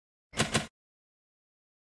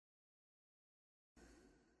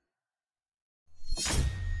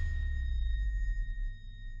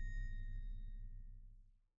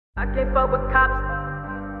I can't fuck with cops.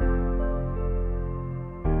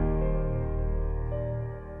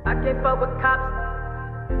 I can't fuck with cops.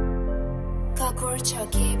 Cockroach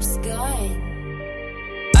keeps going.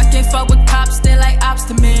 I can't fuck with cops, they like ops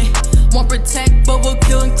to me. Won't protect, but will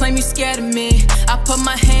kill and claim you scared of me. I put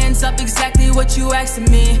my hands up, exactly what you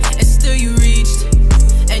asking me, and still you reached,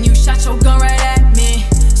 and you shot your gun right at me.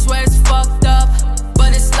 Swear it's fucked up,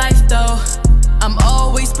 but it's life though. I'm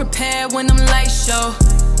always prepared when them lights show.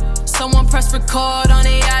 Someone press record on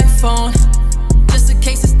the iPhone, just in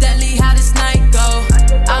case it's deadly how this night go.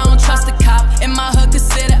 I don't trust a cop, in my hood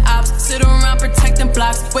consider ops. Sit around protecting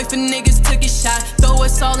blocks, wait for niggas to get shot. Throw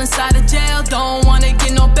us all inside of jail, don't wanna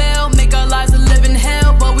get no bail. Make our lives a living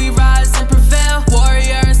hell, but we rise and prevail.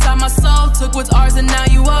 Warrior inside my soul, took what's ours and now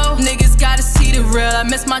you owe. Niggas gotta see the real, I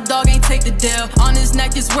miss my dog, ain't take the deal. On his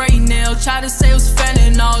neck is where he nailed, try to say it was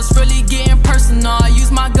fentanyl. It's really getting personal, I use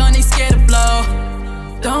my gun, they scared to blow.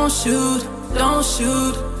 Don't shoot, don't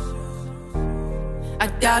shoot, I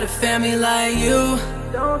got a family like you.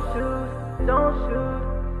 Don't shoot, don't shoot.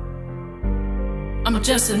 I'm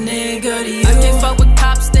just a nigga to you. I can't fuck with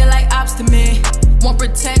cops, they like ops to me. Won't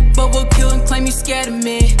protect, but will kill and claim you scared of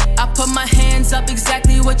me. I put my hands up,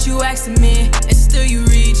 exactly what you asking me, and still you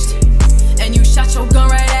reached, and you shot your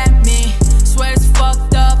gun right at me. Swear it's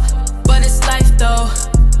fucked up, but it's life though.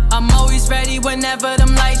 I'm always ready whenever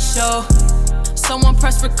them lights show. Someone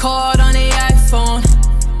press record on the iPhone,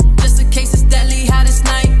 just in case it's deadly how this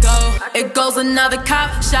night go. It goes another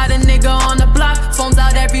cop, shot a nigga on the block. Phones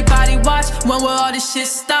out, everybody watch, when will all this shit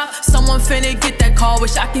stop? Someone finna get that call,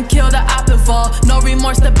 wish I can kill the op involved. No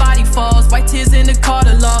remorse, the body falls, white tears in the car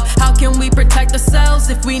to law. How can we protect ourselves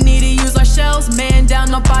if we need to use our shells? Man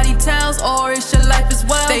down, nobody tells, or it's your life as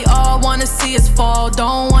well. They all wanna see us fall,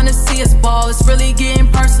 don't wanna see us fall. It's really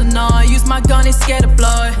getting personal, I use my gun, they scared of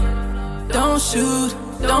blood. Don't shoot,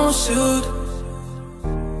 don't shoot,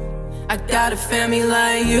 I got a family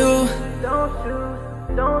like you. Don't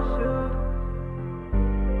shoot, don't shoot.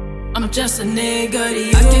 I'm just a nigga to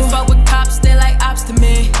you. I can't fuck with cops, they like ops to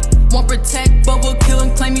me. Won't protect, but will kill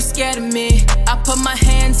and claim you scared of me. I put my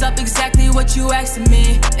hands up, exactly what you asking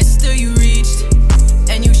me, and still you reached,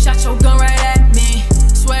 and you shot your gun right at me.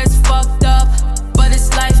 Swear it's fucked up, but it's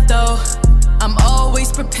life though. I'm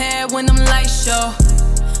always prepared when them lights show.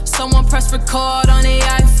 Someone press record on the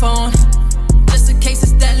iPhone, just in case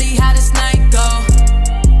it's deadly how this night go.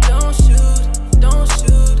 Don't shoot, don't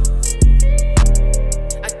shoot,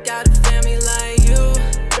 I got a family like you.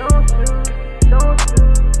 Don't shoot, don't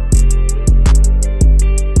shoot.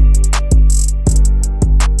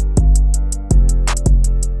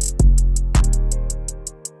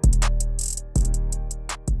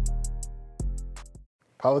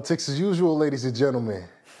 Politics as usual, ladies and gentlemen.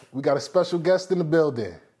 We got a special guest in the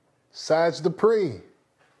building, Sadge Du'pre.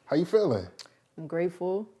 How you feeling? I'm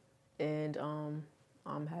grateful, and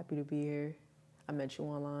I'm happy to be here. I met you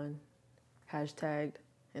online, hashtagged,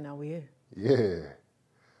 and now we're here. Yeah.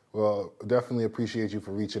 Well, definitely appreciate you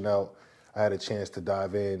for reaching out. I had a chance to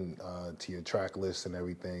dive in to your track list and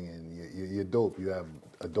everything, and you're dope. You have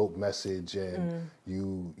a dope message, and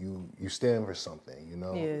you stand for something, you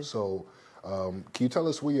know? Yeah. So can you tell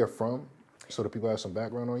us where you're from so that people have some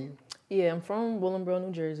background on you? Yeah, I'm from Willingboro,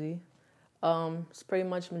 New Jersey. It's pretty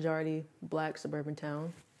much majority black suburban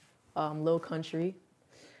town, low country,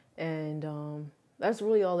 and that's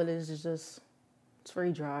really all it is. It's just, it's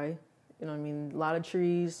very dry. You know what I mean? A lot of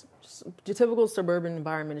trees. Just your typical suburban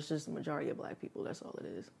environment is just the majority of black people. That's all it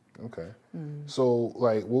is. Okay. So,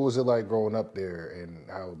 like, what was it like growing up there, and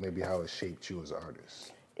how it shaped you as an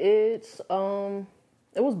artist? It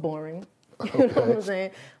was boring. You know what I'm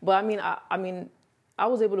saying? But I mean, I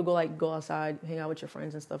was able to go outside, hang out with your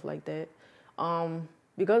friends and stuff like that.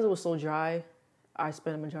 Because it was so dry, I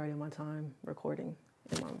spent a majority of my time recording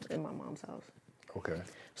in my mom's house. Okay.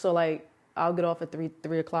 So like, I'll get off at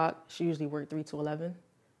 3 o'clock. She usually worked 3 to 11.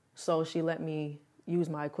 So she let me use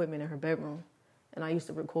my equipment in her bedroom. And I used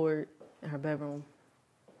to record in her bedroom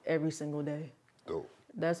every single day. Dope.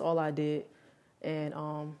 That's all I did. And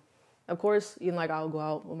of course, I'll go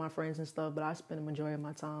out with my friends and stuff, but I spend a majority of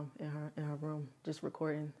my time in her room just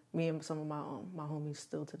recording. Me and some of my homies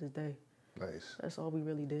still to this day. Nice. That's all we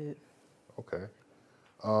really did. Okay.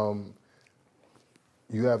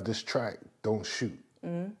 You have this track, Don't Shoot.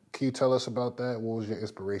 Can you tell us about that? What was your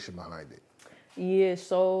inspiration behind it? Yeah,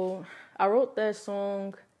 so I wrote that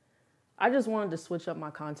song. I just wanted to switch up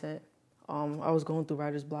my content. I was going through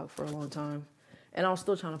writer's block for a long time, and I was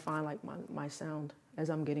still trying to find like my sound as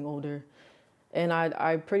I'm getting older. And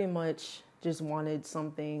I pretty much just wanted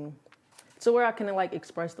something to where I can like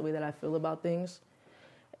express the way that I feel about things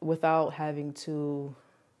without having to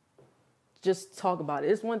just talk about it.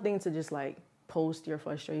 It's one thing to just like post your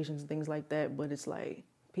frustrations and things like that, but it's like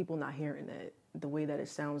people not hearing that the way that it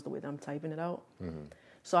sounds, the way that I'm typing it out.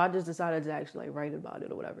 So I just decided to actually like write about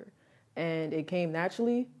it or whatever, and it came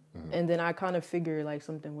naturally. And then I kind of figured like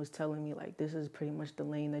something was telling me like this is pretty much the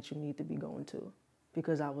lane that you need to be going to,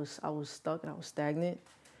 because I was stuck and I was stagnant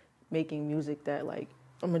making music that like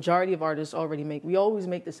a majority of artists already make. We always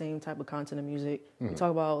make the same type of content of music. We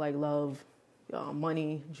talk about like love,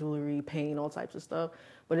 money, jewelry, pain, all types of stuff.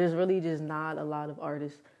 But there's really just not a lot of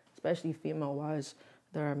artists, especially female-wise,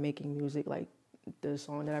 that are making music like the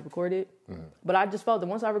song that I recorded. But I just felt that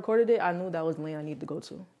once I recorded it, I knew that was the lane I needed to go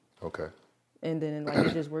to. Okay. And then like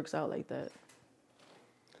it just works out like that.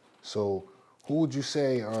 So who would you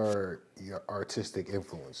say are your artistic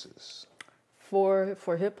influences? For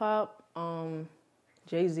hip hop,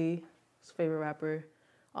 Jay-Z is favorite rapper.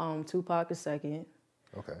 Tupac is second.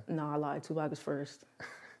 Okay. No, I lied. Tupac is first.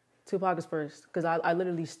 Tupac is first because I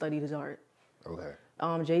literally studied his art. Okay.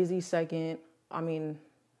 Jay-Z second. I mean,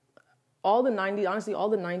 all the 90s, honestly, all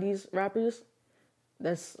the 90s rappers,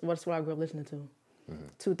 that's what I grew up listening to.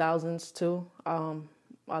 2000s too.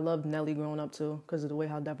 I loved Nelly growing up too because of the way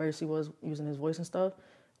how diverse he was using his voice and stuff.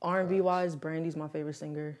 R&B wise, Brandy's my favorite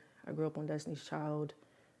singer. I grew up on Destiny's Child,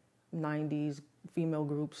 90s, female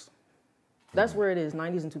groups. That's where it is,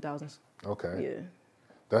 90s and 2000s. Okay.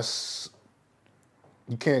 Yeah.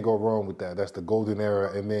 You can't go wrong with that. That's the golden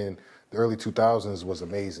era. And then the early 2000s was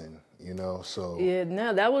amazing, you know, so.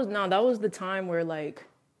 Yeah, that was the time where like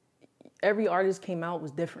every artist came out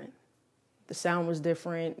was different. The sound was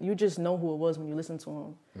different. You just know who it was when you listen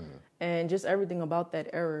to them. And just everything about that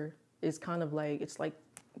era is kind of like, it's like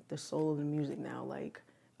the soul of the music now. Like,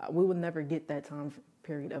 we would never get that time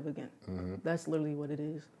period ever again. That's literally what it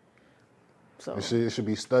is. So It should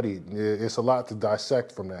be studied. It's a lot to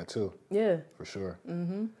dissect from that too. yeah. For sure.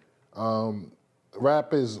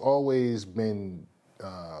 Rap has always been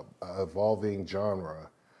an evolving genre.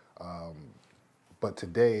 But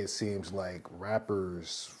today it seems like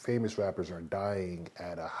famous rappers are dying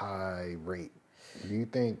at a high rate. Do you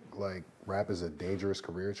think like rap is a dangerous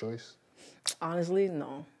career choice? Honestly,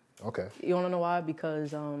 no. Okay. You want to know why?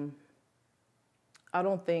 Because I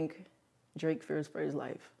don't think Drake fears for his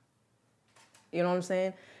life. You know what I'm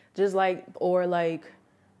saying? Just like, or like,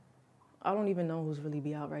 I don't even know who's really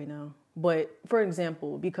be out right now. But for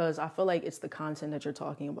example, because I feel like it's the content that you're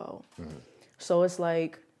talking about. So it's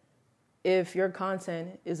like, if your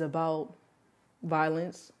content is about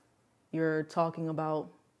violence, you're talking about,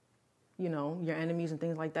 you know, your enemies and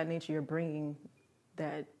things like that nature, you're bringing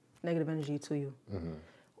that negative energy to you.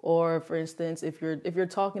 Or for instance, if you're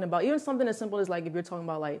talking about even something as simple as like if you're talking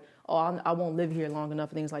about like, oh, I won't live here long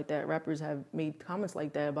enough, things like that. Rappers have made comments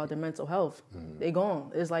like that about their mental health. They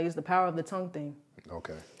gone. It's like it's the power of the tongue thing.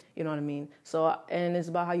 Okay. You know what I mean? So, and it's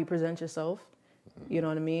about how you present yourself. You know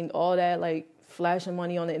what I mean? All that like flashing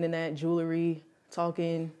money on the internet, jewelry,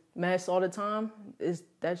 talking mess all the time,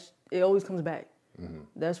 it always comes back.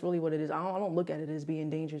 That's really what it is. I don't look at it as being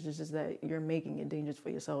dangerous. It's just that you're making it dangerous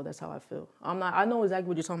for yourself. That's how I feel. I know exactly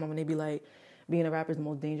what you're talking about when they be like, being a rapper is the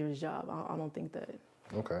most dangerous job. I don't think that.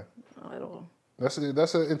 Okay. At all. That's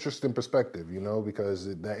an interesting perspective, you know,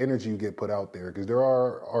 because that energy you get put out there. Because there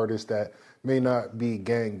are artists that may not be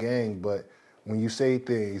gang, but when you say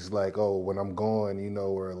things like, oh, when I'm gone, you know,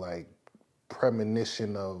 or like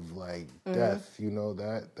premonition of like death, you know,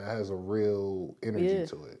 that has a real energy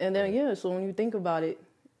to it. And then, so when you think about it,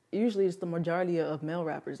 usually it's the majority of male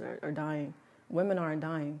rappers are dying. Women aren't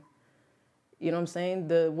dying. You know what I'm saying?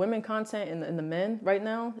 The women content and the men right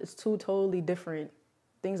now, it's two totally different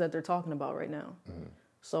things that they're talking about right now.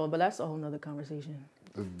 So, but that's a whole nother conversation.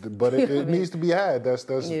 But it needs to be had. That's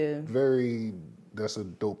that's a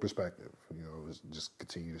dope perspective. You know, just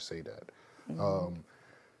continue to say that.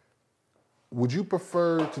 Would you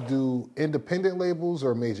prefer to do independent labels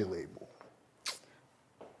or major label?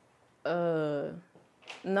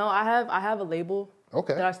 No, I have a label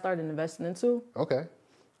Okay. that I started investing into. Okay.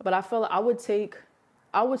 But I feel like I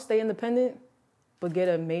would stay independent, but get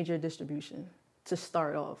a major distribution to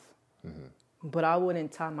start off. But I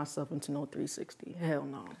wouldn't tie myself into no 360. Hell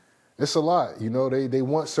no. It's a lot, you know. They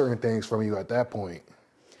want certain things from you at that point.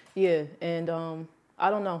 Yeah, and I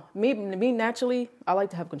don't know. Me naturally, I like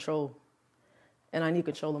to have control, and I need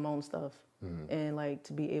control of my own stuff, and like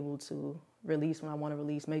to be able to release when I want to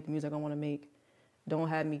release, make the music I want to make. Don't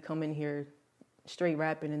have me come in here straight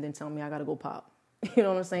rapping and then tell me I gotta go pop. You know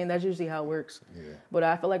what I'm saying? That's usually how it works. Yeah. But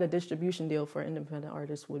I feel like a distribution deal for independent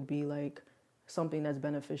artists would be like something that's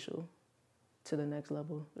beneficial to the next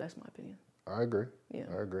level. That's my opinion. I agree. Yeah.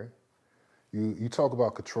 I agree. You talk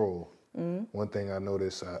about control. One thing I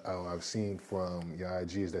noticed I've seen from your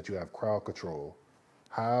IG is that you have crowd control.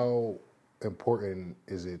 How important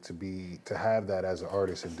is it to have that as an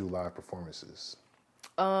artist and do live performances?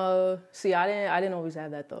 See, I didn't always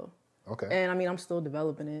have that though. Okay. And I mean, I'm still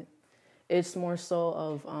developing it. It's more so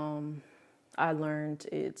of, I learned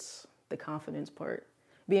it's the confidence part.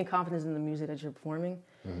 Being confident in the music that you're performing.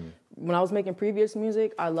 When I was making previous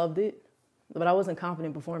music, I loved it, but I wasn't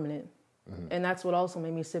confident performing it. And that's what also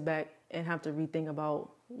made me sit back and have to rethink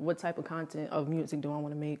about what type of content of music do I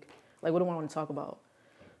want to make? Like, what do I want to talk about?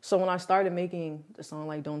 So when I started making the song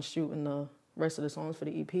like Don't Shoot and the rest of the songs for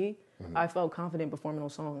the EP, I felt confident performing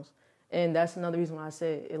those songs. And that's another reason why I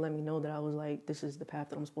said it let me know that I was like, this is the path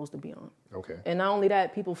that I'm supposed to be on. Okay. And not only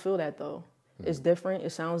that, people feel that though. It's different. It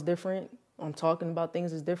sounds different. I'm talking about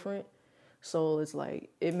things is different. So it's like,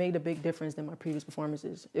 it made a big difference than my previous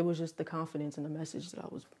performances. It was just the confidence and the message that I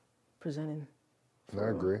was presenting. I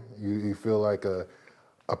agree. You feel like a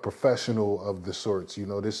professional of the sorts. You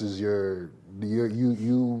know, this is you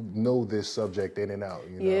know this subject in and out.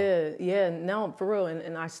 You know? Yeah. Now for real,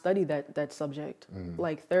 and I studied that subject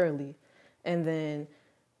like thoroughly, and then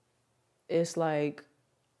it's like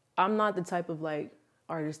I'm not the type of like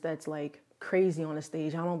artist that's like crazy on the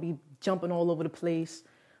stage. I don't be jumping all over the place.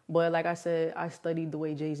 But like I said, I studied the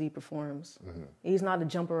way Jay-Z performs. He's not a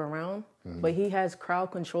jumper around, but he has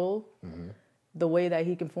crowd control the way that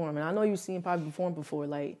he can perform. And I know you've seen him probably perform before.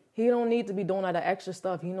 Like, he don't need to be doing all the extra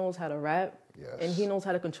stuff. He knows how to rap, and he knows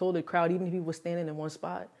how to control the crowd, even if he was standing in one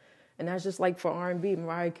spot. And that's just like for R&B.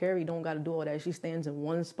 Mariah Carey don't got to do all that. She stands in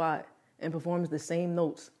one spot and performs the same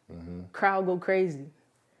notes. Crowd go crazy.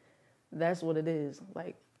 That's what it is.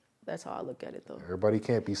 Like, that's how I look at it, though. Everybody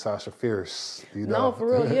can't be Sasha Fierce, you know? No,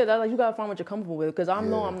 for real, yeah. That, like, you got to find what you're comfortable with. Because I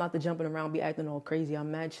know I'm not the jumping around, be acting all crazy.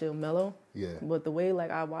 I'm mad, chill, mellow. Yeah. But the way,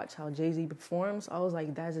 like, I watch how Jay-Z performs, I was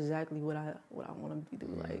like, that's exactly what I want to do.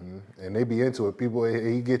 Like, And they be into it. People,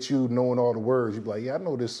 he gets you knowing all the words. You be like, yeah, I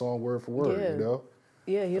know this song word for word, you know?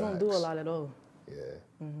 Yeah, he don't do a lot at all. Yeah.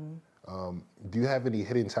 Do you have any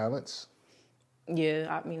hidden talents?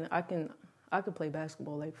 Yeah, I mean, I could play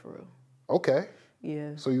basketball, like, for real. Okay.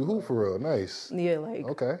 Yeah. So you hoop for real. Nice. Yeah, like.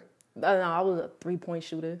 Okay. I was a 3-point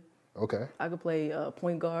shooter. Okay. I could play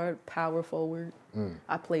point guard, power forward.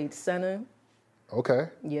 I played center. Okay.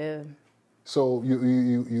 Yeah. So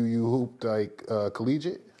you hooped like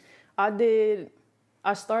collegiate? I did.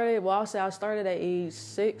 I started at age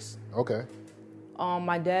 6. Okay.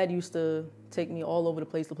 My dad used to take me all over the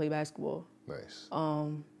place to play basketball. Nice.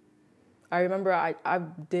 I remember I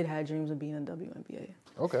did have dreams of being in WNBA.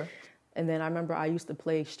 Okay. And then I remember I used to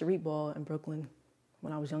play street ball in Brooklyn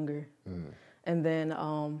when I was younger. And then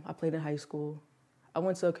I played in high school. I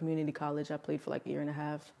went to a community college. I played for like a year and a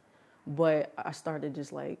half. But I started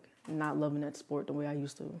just like not loving that sport the way I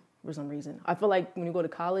used to for some reason. I feel like when you go to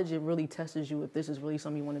college, it really tests you if this is really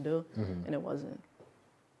something you want to do. And it wasn't.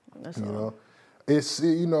 That's all. You know, it's,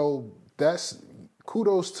 you know, that's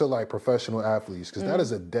kudos to like professional athletes because that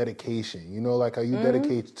is a dedication. You know, like how you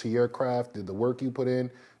dedicate to your craft, the work you put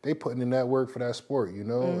in. They putting in that work for that sport, you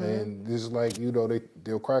know? And this is like, you know,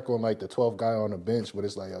 they'll crack on like the 12th guy on the bench, but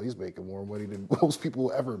it's like, oh, he's making more money than most people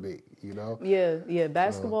will ever make, you know? Yeah.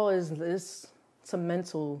 Basketball is it's a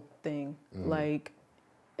mental thing. Like,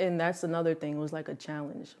 and that's another thing. It was like a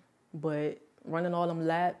challenge. But running all them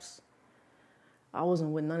laps, I wasn't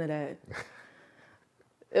with none of that.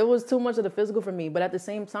 It was too much of the physical for me. But at the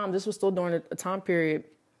same time, this was still during a time period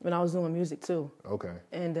when I was doing music too. Okay.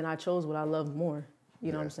 And then I chose what I loved more.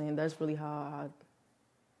 You know what I'm saying? That's really how I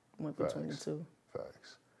went between the two.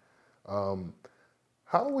 Facts.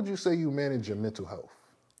 How would you say you manage your mental health?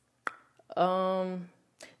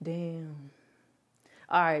 Damn.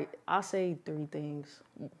 All right, I'll say 3 things.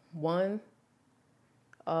 1,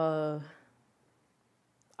 I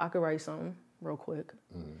could write something real quick.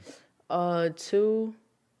 2,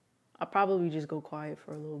 I probably just go quiet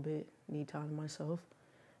for a little bit, need time to myself.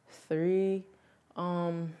 3,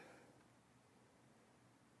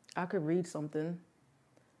 I could read something.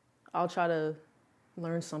 I'll try to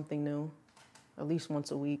learn something new, at least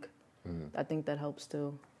once a week. I think that helps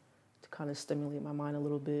too, to kind of stimulate my mind a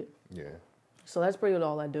little bit. Yeah. So that's pretty much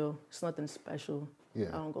all I do. It's nothing special. Yeah.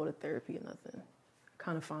 I don't go to therapy or nothing.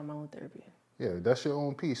 Kind of find my own therapy. Yeah, that's your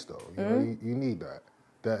own piece though. You know, you need that.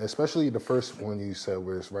 That especially the first one you said,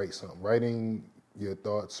 where it's write something. Writing your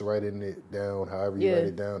thoughts, writing it down, however you write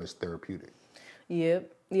it down, is therapeutic.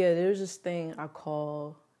 Yep. Yeah. There's this thing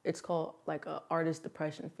it's called like a artist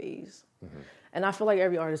depression phase. And I feel like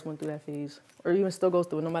every artist went through that phase, or even still goes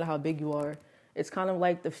through it, no matter how big you are. It's kind of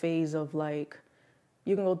like the phase of like,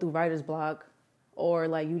 you can go through writer's block, or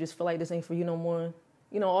like you just feel like this ain't for you no more.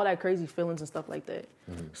 you know, all that crazy feelings and stuff like that.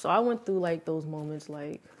 So I went through like those moments.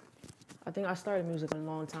 Like, I think I started music a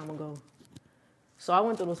long time ago. So I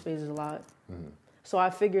went through those phases a lot. So I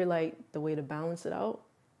figured like the way to balance it out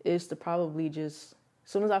is to probably just,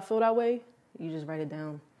 as soon as I feel that way, you just write it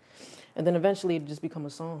down. And then eventually it just become a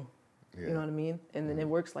song. Yeah. You know what I mean? And then it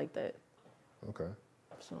works like that. Okay.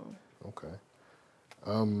 So. Okay.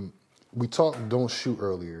 We talked Don't Shoot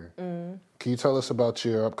earlier. Can you tell us about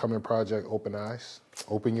your upcoming project, Open Eyes?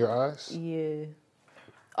 Open Your Eyes? Yeah.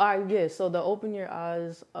 All right, yeah. So the Open Your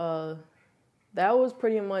Eyes, that was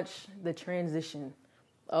pretty much the transition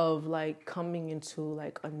of like coming into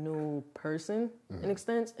like a new person in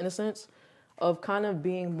a sense of kind of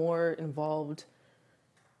being more involved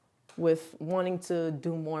with wanting to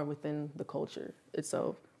do more within the culture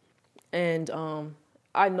itself. And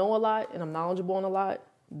I know a lot and I'm knowledgeable on a lot,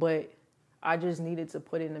 but I just needed to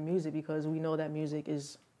put it in the music because we know that music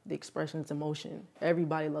is the expression, it's emotion.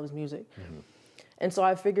 Everybody loves music. And so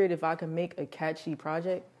I figured if I could make a catchy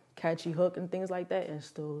project, catchy hook and things like that and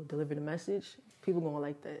still deliver the message, people gonna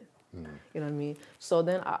like that. You know what I mean? So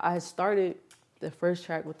then I started the first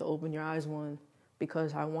track with the Open Your Eyes one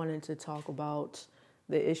because I wanted to talk about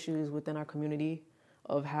the issues within our community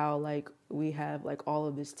of how like we have like all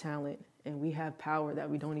of this talent and we have power that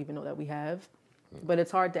we don't even know that we have. But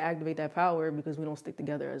it's hard to activate that power because we don't stick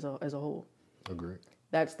together as a whole. Agreed.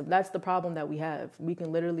 That's the problem that we have. We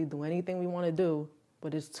can literally do anything we want to do,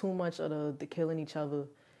 but it's too much of the killing each other,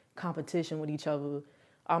 competition with each other.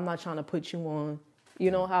 I'm not trying to put you on.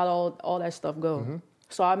 You know how all that stuff go.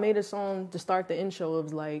 So I made a song to start the intro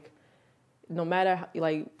of like, no matter how,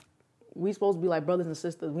 like, we supposed to be like brothers and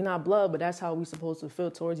sisters. We're not blood, but that's how we supposed to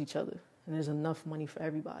feel towards each other. And there's enough money for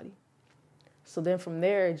everybody. So then from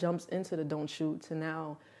there, it jumps into the Don't Shoot to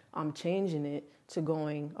now I'm changing it to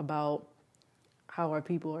going about how our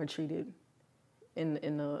people are treated in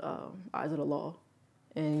the eyes of the law.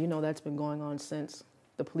 And, you know, that's been going on since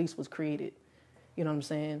the police was created. You know what I'm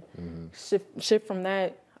saying? Shift from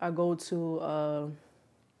that, I go to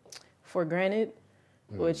For Granted,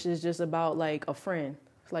 which is just about like a friend.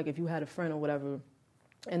 It's like if you had a friend or whatever,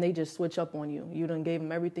 and they just switch up on you. You done gave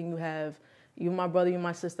them everything you have. You my brother, you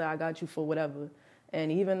my sister, I got you for whatever.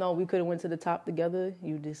 And even though we could have went to the top together,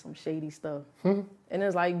 you did some shady stuff. And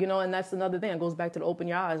it's like, you know, and that's another thing. It goes back to the Open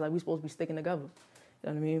Your Eyes. Like, we supposed to be sticking together. You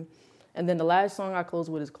know what I mean? And then the last song I close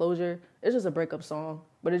with is Closure. It's just a breakup song,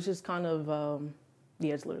 but it's just kind of,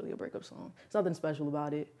 yeah, it's literally a breakup song. It's nothing special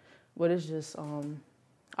about it, but it's just,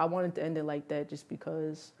 I wanted to end it like that just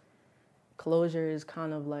because closure is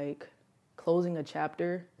kind of like closing a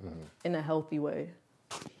chapter in a healthy way.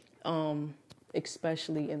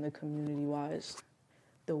 Especially in the community-wise,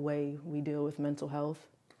 the way we deal with mental health,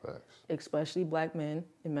 especially Black men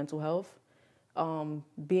in mental health.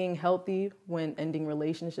 Being healthy when ending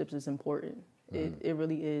relationships is important. It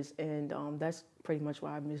really is, and that's pretty much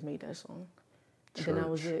why I just made that song. And then that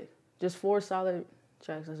was it. Just 4 solid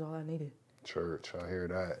tracks, that's all I needed. Church, I hear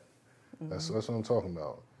that. That's what I'm talking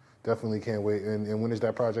about. Definitely can't wait. And when is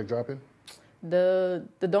that project dropping? The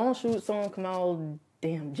Don't Shoot song come out,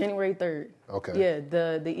 January 3rd. Okay. Yeah,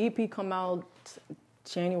 the EP come out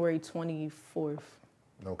January 24th.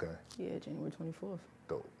 Okay. Yeah, January 24th.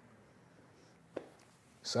 Dope.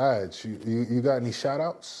 Sadge, you got any shout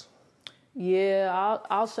outs? Yeah,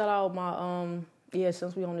 I'll shout out my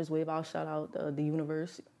since we on this wave, I'll shout out the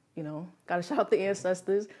universe, you know. Gotta shout out the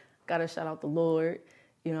ancestors, gotta shout out the Lord,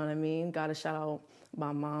 you know what I mean? Gotta shout out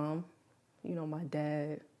my mom, you know, my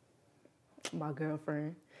dad, my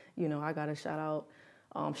girlfriend, you know, I gotta shout out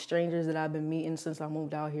strangers that I've been meeting since I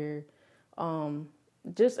moved out here.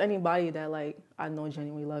 Just anybody that like I know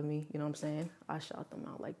genuinely love me, you know what I'm saying? I shout them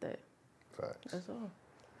out like that. Facts. That's all.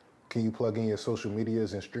 Can you plug in your social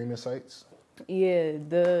medias and streaming sites? Yeah,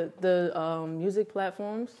 the music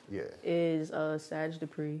platforms is Sadge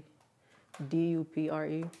Du'pre,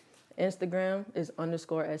 Dupre. Instagram is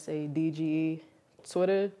 _SADGE.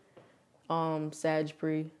 Twitter, Sadge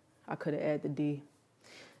Du'pre. I could have added the D.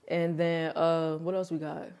 And then what else we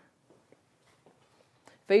got?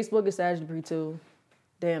 Facebook is Sadge Du'pre too.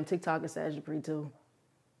 TikTok is Sadge Du'pre too.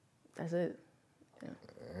 That's it. Yeah.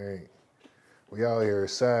 All right. We out here.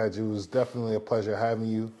 Sadge, it was definitely a pleasure having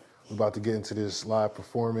you. We're about to get into this live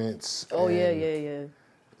performance. Oh, yeah.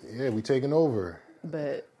 Yeah, we taking over.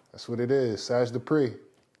 Bet. That's what it is. Sadge Du'pre.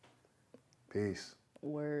 Peace.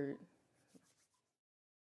 Word.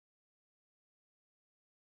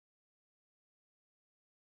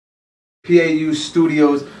 P.A.U.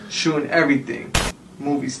 Studios, shooting everything.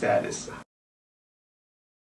 Movie status.